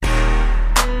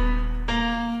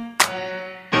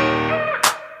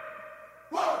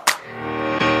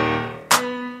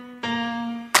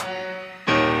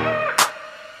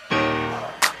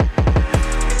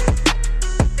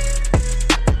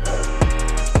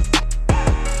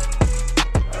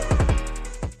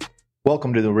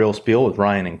Welcome to The Real Spiel with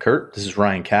Ryan and Kurt. This is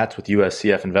Ryan Katz with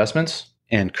USCF Investments.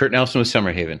 And Kurt Nelson with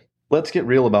Summerhaven. Let's get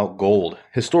real about gold.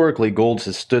 Historically, gold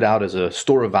has stood out as a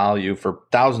store of value for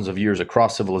thousands of years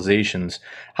across civilizations.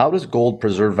 How does gold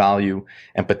preserve value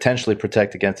and potentially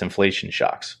protect against inflation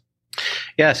shocks?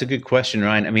 Yeah, it's a good question,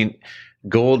 Ryan. I mean,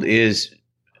 gold is,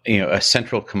 a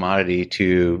central commodity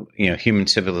to, human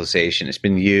civilization. It's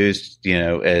been used,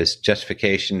 as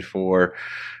justification for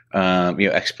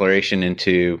exploration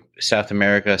into South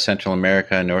America, Central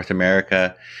America, North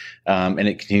America, and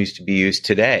it continues to be used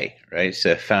today, right? It's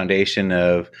a foundation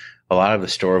of a lot of the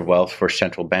store of wealth for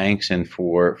central banks and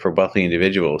for wealthy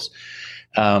individuals.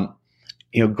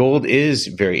 Gold is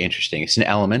very interesting. It's an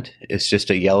element. It's just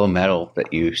a yellow metal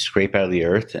that you scrape out of the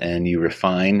earth and you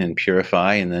refine and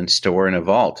purify and then store in a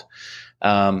vault.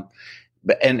 And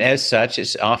as such,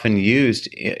 it's often used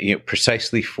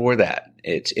precisely for that.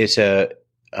 It's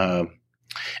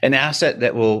an asset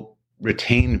that will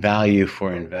retain value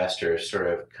for investors, sort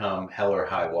of come hell or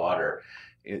high water.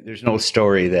 There's an old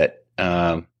story that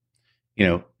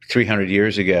 300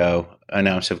 years ago, an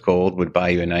ounce of gold would buy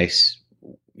you a nice,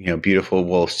 beautiful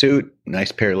wool suit,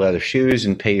 nice pair of leather shoes,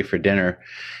 and pay you for dinner.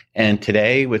 And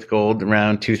today, with gold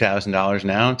around $2,000 an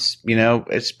ounce,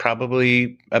 it's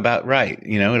probably about right.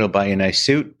 It'll buy you a nice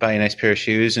suit, buy you a nice pair of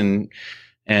shoes, and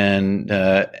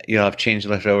you'll have change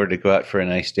left over to go out for a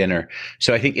nice dinner.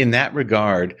 So I think in that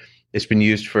regard, it's been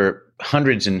used for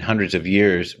hundreds and hundreds of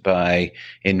years by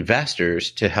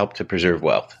investors to help to preserve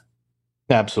wealth.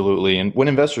 Absolutely. And when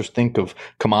investors think of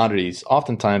commodities,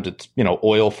 oftentimes it's,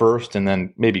 oil first and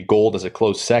then maybe gold as a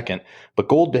close second. But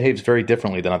gold behaves very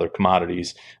differently than other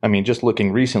commodities. I mean, just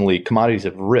looking recently, commodities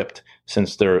have ripped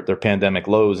since their pandemic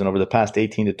lows. And over the past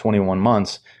 18 to 21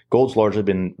 months, gold's largely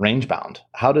been range bound.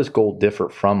 How does gold differ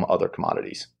from other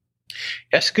commodities?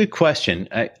 That's a good question.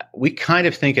 We kind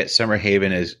of think at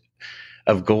Summerhaven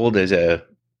of gold as a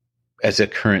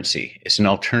currency. It's an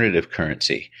alternative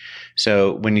currency.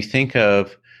 So when you think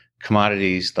of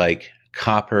commodities like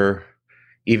copper,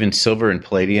 even silver and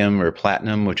palladium or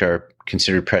platinum, which are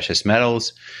considered precious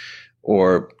metals,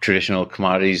 or traditional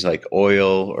commodities like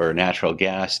oil or natural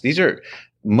gas,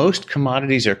 most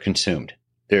commodities are consumed.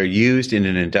 They're used in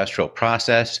an industrial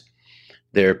process.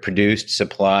 They're produced,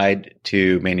 supplied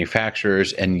to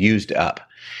manufacturers, and used up.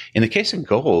 In the case of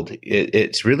gold,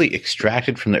 it's really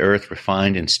extracted from the earth,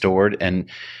 refined and stored, and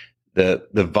the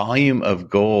volume of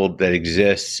gold that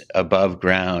exists above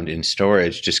ground in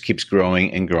storage just keeps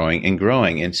growing and growing and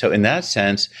growing. And so in that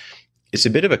sense, it's a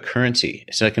bit of a currency.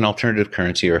 It's like an alternative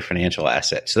currency or a financial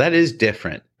asset. So that is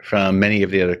different from many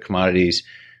of the other commodities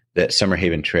that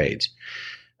Summerhaven trades.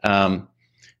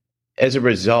 As a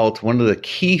result, one of the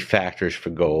key factors for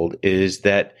gold is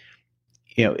that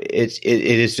it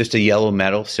is just a yellow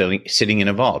metal sitting in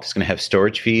a vault. It's going to have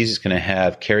storage fees. It's going to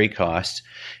have carry costs,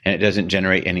 and it doesn't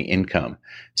generate any income.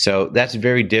 So that's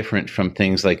very different from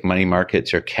things like money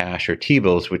markets or cash or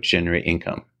T-bills, which generate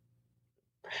income.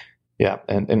 Yeah,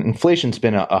 and inflation's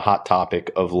been a hot topic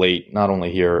of late, not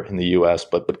only here in the U.S.,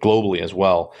 but globally as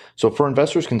well. So for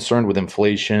investors concerned with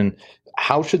inflation,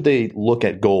 how should they look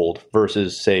at gold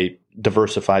versus, say,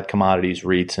 diversified commodities,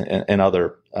 REITs, and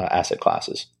other asset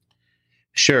classes?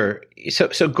 Sure.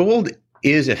 So gold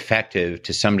is effective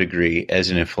to some degree as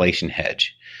an inflation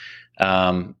hedge.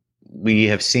 We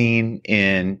have seen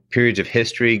in periods of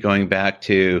history going back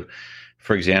to,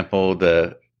 for example,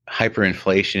 the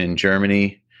hyperinflation in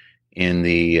Germany in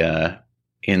the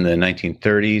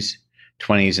 1930s,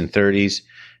 20s, and 30s.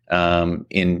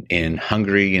 In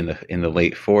Hungary in the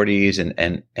late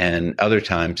 40s and other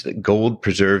times, that gold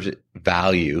preserves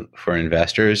value for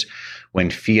investors when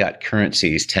fiat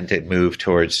currencies tend to move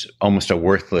towards almost a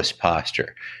worthless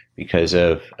posture because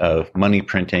of money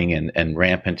printing and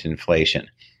rampant inflation.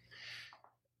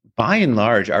 By and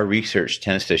large, our research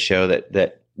tends to show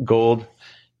that gold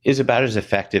is about as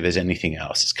effective as anything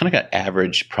else. It's kind of got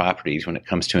average properties when it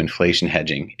comes to inflation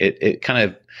hedging. It kind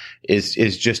of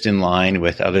is just in line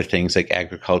with other things like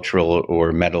agricultural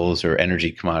or metals or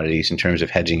energy commodities in terms of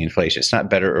hedging inflation. It's not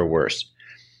better or worse.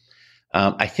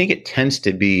 I think it tends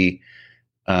to be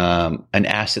an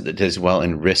asset that does well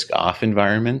in risk-off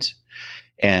environments.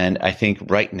 And I think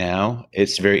right now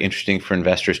it's very interesting for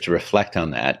investors to reflect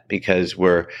on that because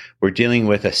we're dealing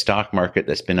with a stock market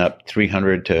that's been up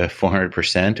 300 to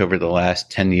 400% over the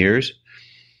last 10 years.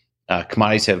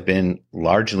 Commodities have been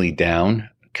largely down,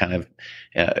 kind of,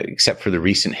 except for the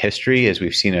recent history, as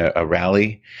we've seen a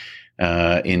rally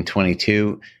in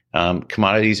 22.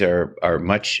 Commodities are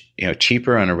much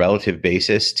cheaper on a relative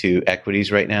basis to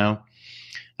equities right now.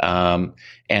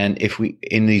 And if we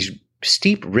in these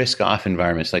steep risk-off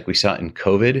environments like we saw in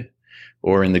COVID,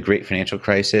 or in the great financial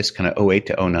crisis, kind of '08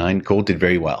 to '09, gold did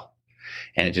very well.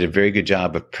 And it did a very good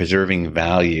job of preserving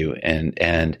value.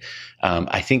 And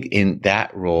I think in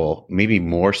that role, maybe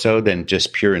more so than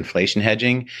just pure inflation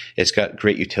hedging, it's got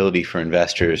great utility for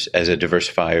investors as a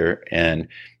diversifier. And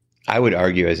I would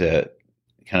argue as a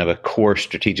kind of a core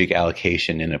strategic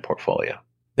allocation in a portfolio.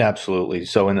 Absolutely.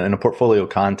 So in a portfolio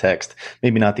context,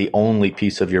 maybe not the only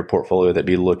piece of your portfolio that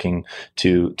be looking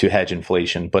to hedge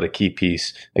inflation, but a key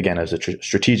piece, again, as a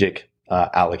strategic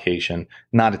allocation,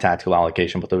 not a tactical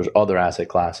allocation, but there's other asset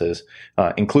classes,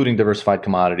 including diversified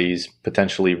commodities,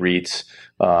 potentially REITs,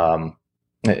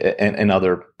 and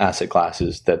other asset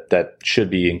classes that should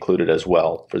be included as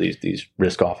well for these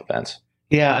risk-off events.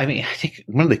 Yeah, I mean, I think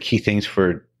one of the key things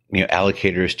for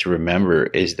allocators to remember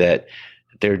is that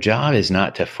their job is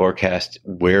not to forecast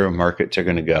where markets are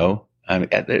going to go. I mean,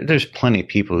 there's plenty of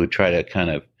people who try to kind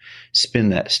of spin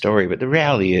that story, but the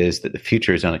reality is that the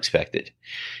future is unexpected.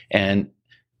 And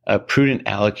a prudent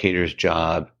allocator's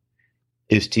job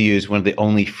is to use one of the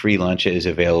only free lunches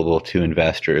available to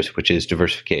investors, which is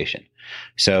diversification.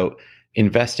 So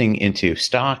investing into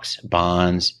stocks,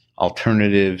 bonds,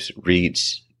 alternatives,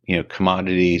 REITs,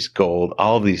 commodities, gold,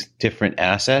 all of these different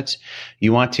assets,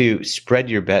 you want to spread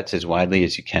your bets as widely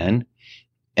as you can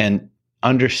and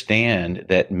understand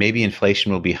that maybe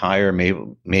inflation will be higher,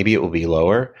 maybe it will be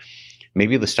lower.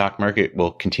 Maybe the stock market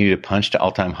will continue to punch to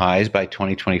all-time highs by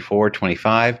 2024,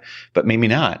 25, but maybe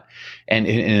not. And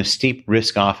in a steep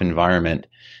risk-off environment,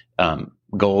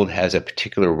 gold has a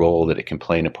particular role that it can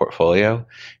play in a portfolio,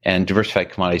 and diversified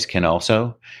commodities can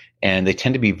also. And they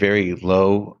tend to be very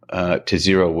low to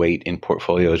zero weight in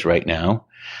portfolios right now.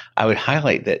 I would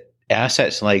highlight that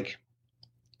assets like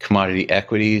commodity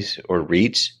equities or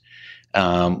REITs,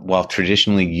 while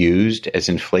traditionally used as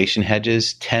inflation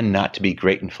hedges, tend not to be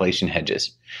great inflation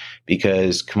hedges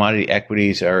because commodity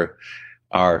equities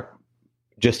are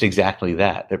just exactly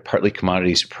that. They're partly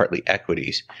commodities, partly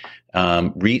equities.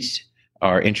 REITs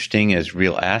are interesting as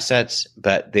real assets,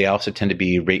 but they also tend to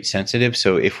be rate sensitive.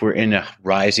 So if we're in a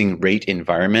rising rate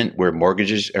environment where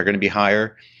mortgages are going to be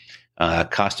higher,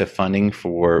 cost of funding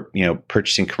for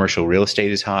purchasing commercial real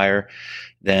estate is higher,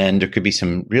 then there could be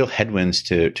some real headwinds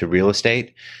to real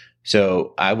estate.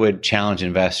 So I would challenge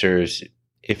investors,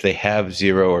 if they have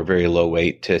zero or very low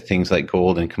weight to things like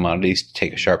gold and commodities, to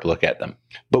take a sharp look at them.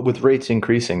 But with rates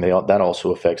increasing, that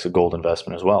also affects a gold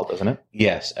investment as well, doesn't it?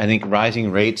 Yes. I think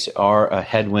rising rates are a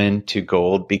headwind to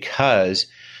gold because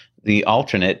the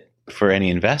alternate for any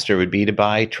investor would be to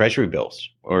buy treasury bills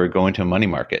or go into a money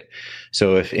market.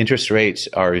 So if interest rates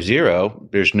are zero,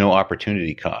 there's no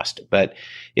opportunity cost. But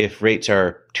if rates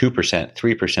are 2%,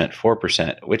 3%,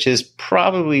 4%, which is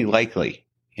probably likely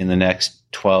in the next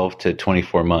 12 to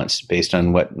 24 months, based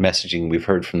on what messaging we've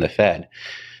heard from the Fed,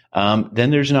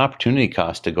 then there's an opportunity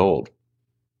cost to gold.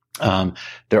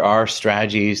 There are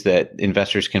strategies that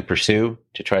investors can pursue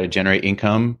to try to generate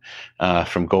income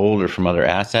from gold or from other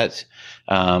assets.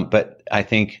 But I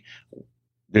think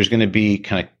there's going to be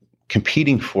kind of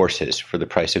competing forces for the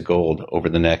price of gold over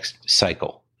the next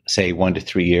cycle, say 1 to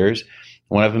 3 years.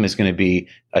 One of them is going to be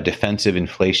a defensive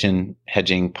inflation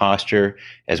hedging posture,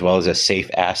 as well as a safe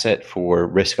asset for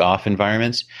risk-off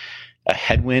environments. A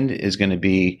headwind is going to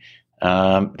be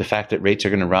the fact that rates are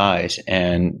going to rise,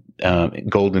 and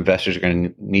gold investors are going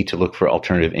to need to look for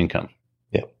alternative income.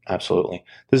 Yeah, absolutely.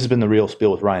 This has been The Real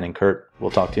Spiel with Ryan and Kurt.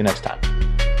 We'll talk to you next time.